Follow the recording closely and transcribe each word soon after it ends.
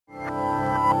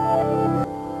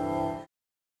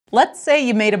Let's say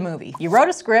you made a movie. You wrote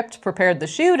a script, prepared the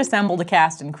shoot, assembled a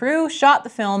cast and crew, shot the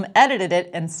film, edited it,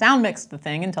 and sound mixed the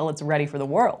thing until it's ready for the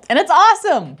world. And it's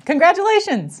awesome!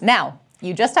 Congratulations! Now,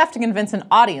 you just have to convince an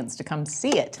audience to come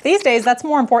see it. These days, that's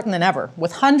more important than ever.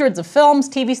 With hundreds of films,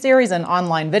 TV series, and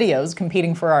online videos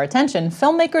competing for our attention,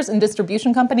 filmmakers and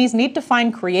distribution companies need to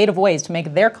find creative ways to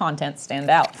make their content stand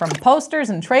out. From posters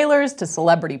and trailers to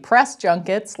celebrity press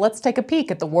junkets, let's take a peek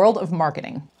at the world of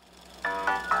marketing.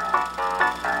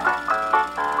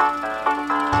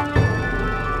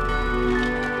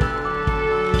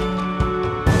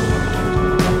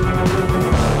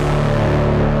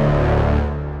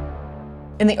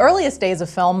 In the earliest days of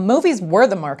film, movies were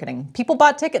the marketing. People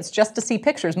bought tickets just to see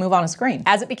pictures move on a screen.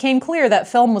 As it became clear that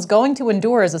film was going to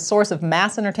endure as a source of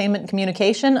mass entertainment and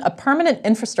communication, a permanent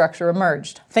infrastructure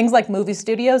emerged. Things like movie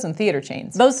studios and theater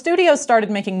chains. Those studios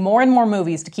started making more and more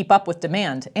movies to keep up with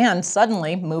demand, and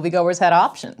suddenly, moviegoers had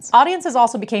options. Audiences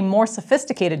also became more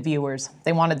sophisticated viewers.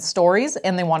 They wanted stories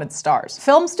and they wanted stars.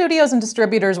 Film studios and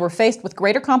distributors were faced with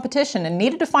greater competition and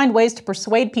needed to find ways to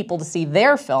persuade people to see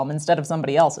their film instead of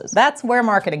somebody else's. That's where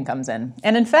marketing comes in.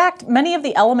 And in fact, many of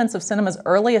the elements of cinema's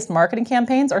earliest marketing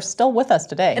campaigns are still with us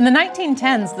today. In the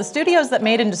 1910s, the studios that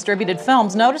made and distributed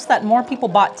films noticed that more people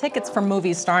bought tickets for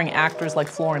movies starring actors like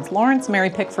Florence Lawrence, Mary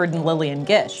Pickford, and Lillian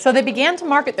Gish. So they began to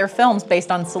market their films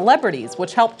based on celebrities,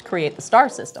 which helped create the star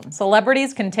system.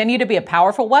 Celebrities continue to be a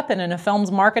powerful weapon in a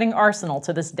film's marketing arsenal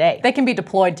to this day. They can be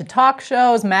deployed to talk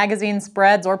shows, magazine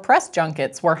spreads, or press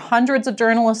junkets, where hundreds of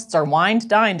journalists are wined,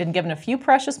 dined, and given a few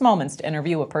precious moments to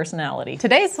interview a personality.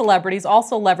 Today's celebrities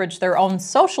also leverage their own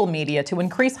social media to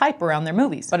increase hype around their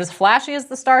movies. But as flashy as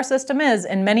the star system is,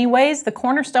 in many ways, the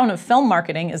cornerstone of film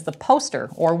marketing is the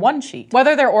poster, or one-sheet.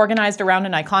 Whether they're organized around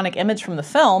an iconic image from the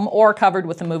film, or covered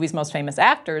with the movie's most famous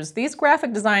actors, these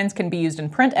graphic designs can be used in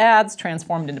print ads,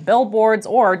 transformed into billboards,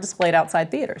 or displayed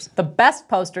outside theaters. The best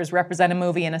posters represent a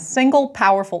movie in a single,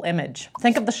 powerful image.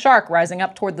 Think of the shark rising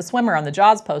up toward the swimmer on the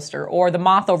Jaws poster, or the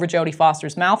moth over Jodie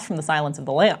Foster's mouth from The Silence of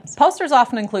the Lambs. Posters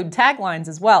often include taglines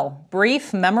as well.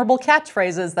 Brief, memorable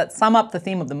catchphrases that sum up the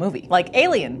theme of the movie. Like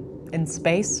Alien, in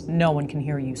space, no one can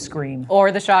hear you scream.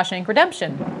 Or The Shawshank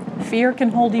Redemption, fear can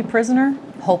hold you prisoner,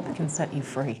 hope can set you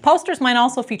free. Posters might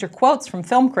also feature quotes from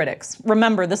film critics.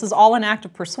 Remember, this is all an act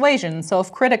of persuasion, so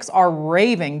if critics are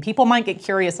raving, people might get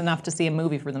curious enough to see a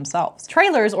movie for themselves.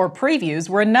 Trailers, or previews,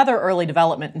 were another early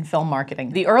development in film marketing.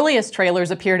 The earliest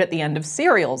trailers appeared at the end of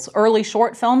serials, early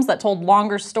short films that told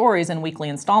longer stories in weekly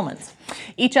installments.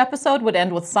 Each episode would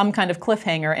end with some kind of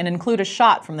cliffhanger and include a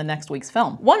shot from the next week's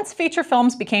film. Once feature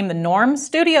films became the norm,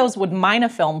 studios would mine a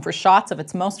film for shots of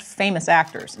its most famous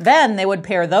actors. Then they would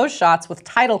pair those shots with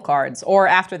title cards, or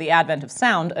after the advent of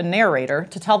sound, a narrator,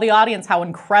 to tell the audience how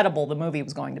incredible the movie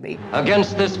was going to be.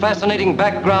 Against this fascinating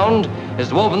background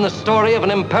is woven the story of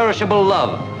an imperishable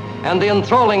love and the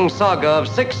enthralling saga of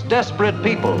 6 desperate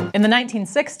people. In the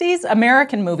 1960s,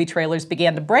 American movie trailers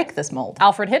began to break this mold.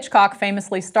 Alfred Hitchcock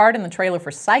famously starred in the trailer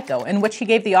for Psycho, in which he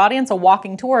gave the audience a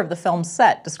walking tour of the film's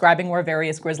set, describing where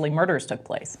various grisly murders took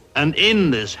place. And in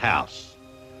this house,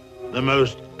 the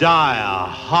most dire,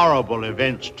 horrible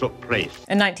events took place.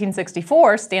 In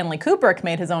 1964, Stanley Kubrick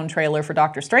made his own trailer for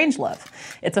Dr. Strangelove.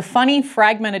 It's a funny,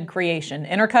 fragmented creation,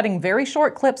 intercutting very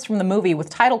short clips from the movie with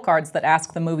title cards that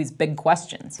ask the movie's big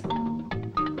questions.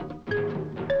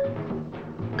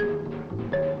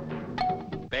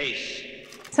 Base.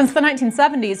 Since the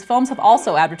 1970s, films have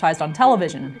also advertised on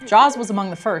television. Jaws was among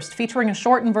the first, featuring a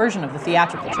shortened version of the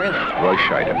theatrical trailer. Roy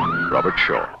Scheider, Robert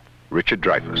Shaw, Richard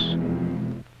Dreyfuss.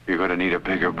 You're going to need a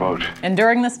bigger boat. And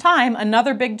during this time,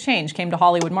 another big change came to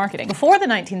Hollywood marketing. Before the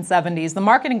 1970s, the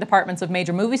marketing departments of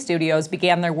major movie studios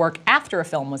began their work after a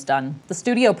film was done. The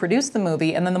studio produced the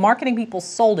movie, and then the marketing people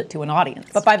sold it to an audience.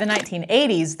 But by the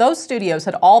 1980s, those studios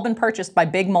had all been purchased by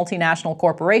big multinational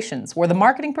corporations, where the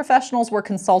marketing professionals were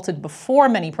consulted before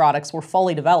many products were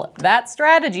fully developed. That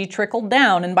strategy trickled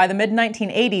down, and by the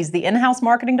mid-1980s, the in-house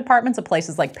marketing departments of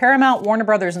places like Paramount, Warner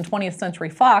Brothers, and 20th Century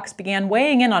Fox began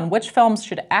weighing in on which films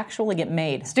should actually get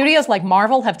made. Studios like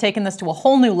Marvel have taken this to a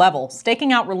whole new level,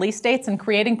 staking out release dates and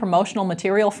creating promotional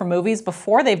material for movies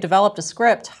before they've developed a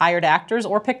script, hired actors,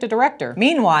 or picked a director.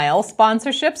 Meanwhile,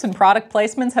 sponsorships and product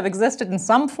placements have existed in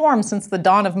some form since the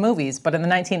dawn of movies, but in the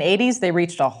 1980s, they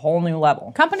reached a whole new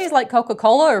level. Companies like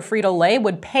Coca-Cola or Frito-Lay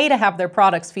would pay to have their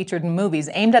products featured in movies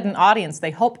aimed at an audience they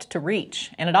hoped to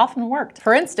reach, and it often worked.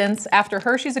 For instance, after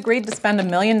Hershey's agreed to spend $1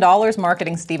 million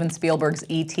marketing Steven Spielberg's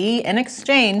E.T. in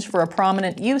exchange for a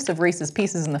prominent use of Reese's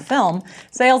Pieces in the film,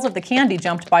 sales of the candy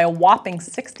jumped by a whopping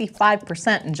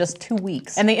 65% in just 2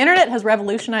 weeks. And the internet has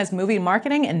revolutionized movie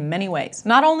marketing in many ways.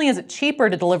 Not only is it cheaper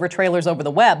to deliver trailers over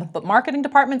the web, but marketing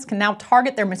departments can now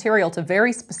target their material to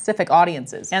very specific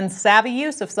audiences. And savvy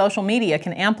use of social media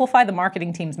can amplify the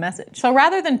marketing team's message. So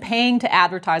rather than paying to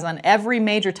advertise on every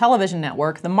major television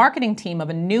network, the marketing team of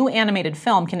a new animated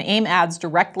film can aim ads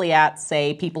directly at,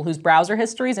 say, people whose browser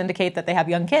histories indicate that they have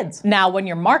young kids. Now, when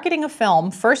you're marketing a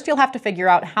film, first you'll have to figure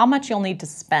out how much you'll need to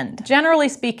spend. Generally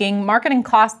speaking, marketing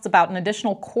costs about an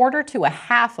additional quarter to a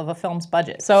half of a film's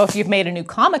budget. So if you've made a new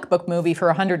comic book movie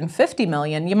for $150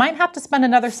 million, you might have to spend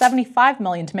another $75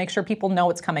 million to make sure people know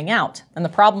it's coming out. And the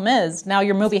problem is, now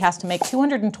your movie has to make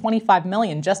 $225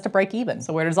 million just to break even.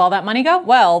 So where does all that money go?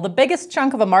 Well, the biggest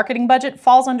chunk of a marketing budget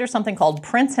falls under something called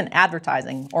print and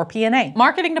advertising, or P&A.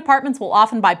 Marketing departments will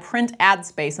often buy print ad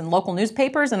space in local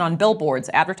newspapers and on billboards,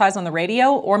 advertise on the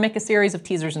radio, or make a series of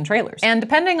teasers and trailers. And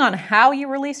depending on how you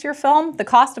release your film, the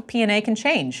cost of P&A can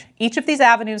change. Each of these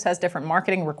avenues has different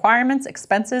marketing requirements,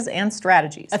 expenses, and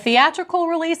strategies. A theatrical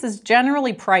release is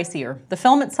generally pricier. The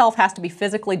film itself has to be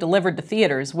physically delivered to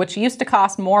theaters, which used to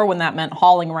cost more when that meant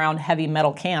hauling around heavy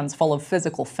metal cans full of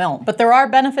physical film. But there are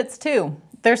benefits too.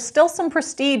 There's still some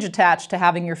prestige attached to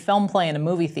having your film play in a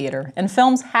movie theater, and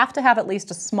films have to have at least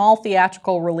a small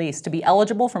theatrical release to be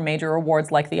eligible for major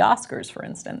awards like the Oscars, for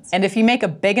instance. And if you make a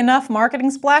big enough marketing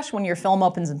splash when your film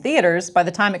opens in theaters, by the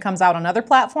time it comes out on other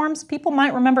platforms, people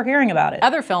might remember hearing about it.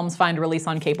 Other films find a release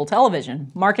on cable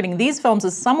television. Marketing these films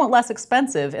is somewhat less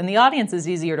expensive, and the audience is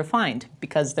easier to find,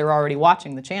 because they're already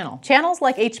watching the channel. Channels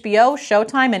like HBO,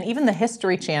 Showtime, and even the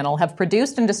History Channel have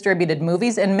produced and distributed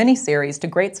movies and miniseries to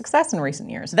great success in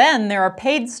recent years. Then there are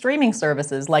paid streaming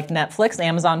services like Netflix,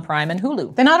 Amazon Prime, and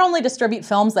Hulu. They not only distribute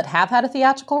films that have had a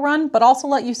theatrical run, but also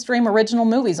let you stream original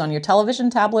movies on your television,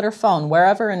 tablet, or phone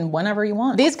wherever and whenever you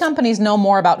want. These companies know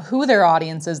more about who their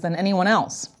audience is than anyone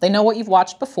else. They know what you've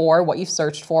watched before, what you've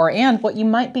searched for, and what you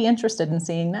might be interested in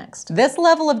seeing next. This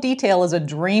level of detail is a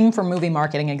dream for movie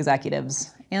marketing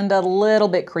executives, and a little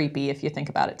bit creepy if you think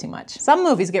about it too much. Some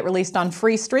movies get released on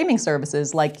free streaming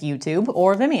services like YouTube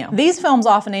or Vimeo. These films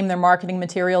often aim their marketing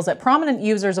materials at prominent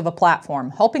users of a platform,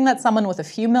 hoping that someone with a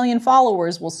few million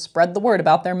followers will spread the word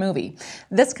about their movie.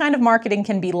 This kind of marketing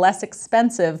can be less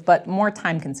expensive, but more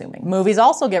time-consuming. Movies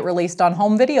also get released on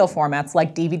home video formats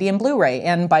like DVD and Blu-ray,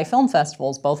 and by film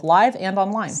festivals, both live and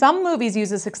online. Some movies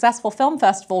use a successful film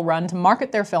festival run to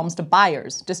market their films to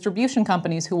buyers, distribution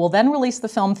companies who will then release the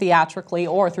film theatrically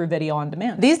or through video on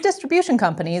demand. These distribution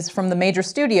companies, from the major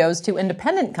studios to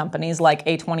independent companies like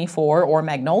A24 or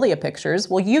Magnolia Pictures,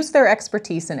 will use their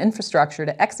expertise and infrastructure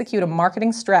to execute a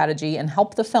marketing strategy and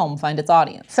help the film find its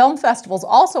audience. Film festivals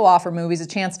also offer movies a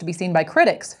chance to be seen by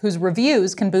critics, whose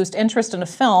reviews can boost interest in a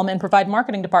film and provide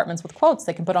marketing departments with quotes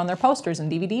they can put on their posters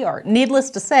and DVD art. Needless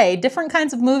to say, different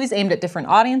kinds of movies aimed at different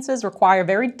audiences require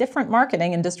very different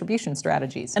marketing and distribution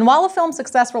strategies. And while a film's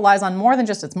success relies on more than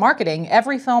just its marketing,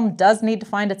 every film does need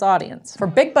to find its audience. For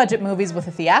big budget movies with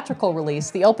a theatrical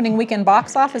release, the opening weekend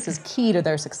box office is key to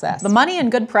their success. The money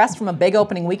and good press from a big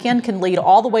opening weekend can lead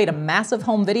all the way to massive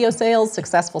home video sales,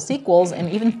 successful sequels, and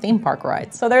even theme park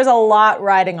rides. So there's a lot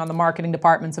riding on the marketing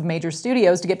departments of major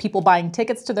studios to get people buying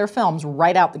tickets to their films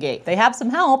right out the gate. They have some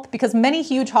help because many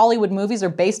huge Hollywood movies are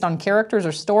based on characters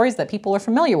or stories that people are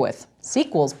familiar with.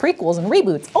 Sequels, prequels, and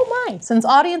reboots, oh my! Since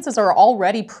audiences are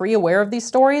already pre-aware of these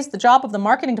stories, the job of the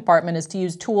marketing department is to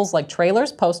use tools like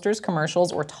trailers, posters,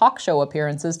 commercials, or talk show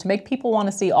appearances to make people want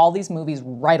to see all these movies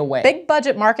right away. Big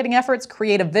budget marketing efforts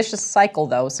create a vicious cycle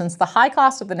though, since the high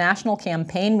cost of the national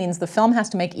campaign means the film has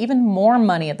to make even more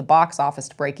money at the box office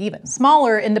to break even.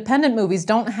 Smaller, independent movies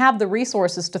don't have the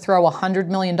resources to throw $100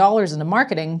 million into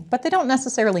marketing, but they don't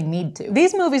necessarily need to.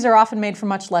 These movies are often made for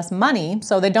much less money,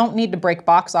 so they don't need to break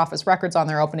box office records on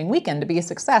their opening weekend to be a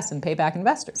success and pay back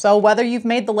investors. So whether you've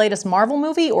made the latest Marvel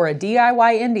movie or a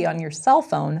DIY indie on your cell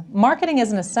phone, marketing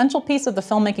is an essential piece of the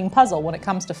filmmaking puzzle when it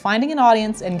comes to finding an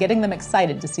audience and getting them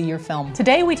excited to see your film.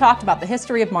 Today we talked about the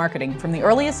history of marketing, from the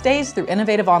earliest days through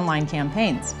innovative online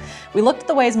campaigns. We looked at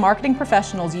the ways marketing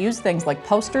professionals use things like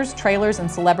posters, trailers,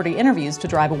 and celebrity interviews to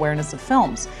drive awareness of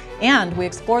films. And we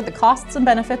explored the costs and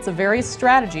benefits of various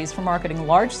strategies for marketing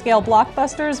large-scale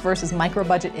blockbusters versus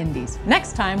micro-budget indies.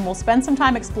 Next time, we'll spend some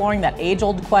time exploring that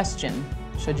age-old question: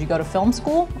 should you go to film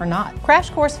school or not?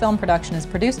 Crash Course Film Production is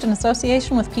produced in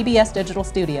association with PBS Digital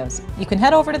Studios. You can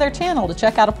head over to their channel to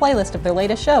check out a playlist of their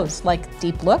latest shows like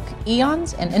Deep Look,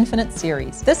 Eons, and Infinite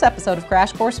Series. This episode of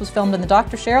Crash Course was filmed in the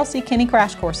Dr. Cheryl C. Kinney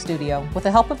Crash Course studio with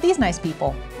the help of these nice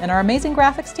people. And our amazing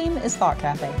graphics team is Thought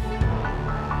Cafe.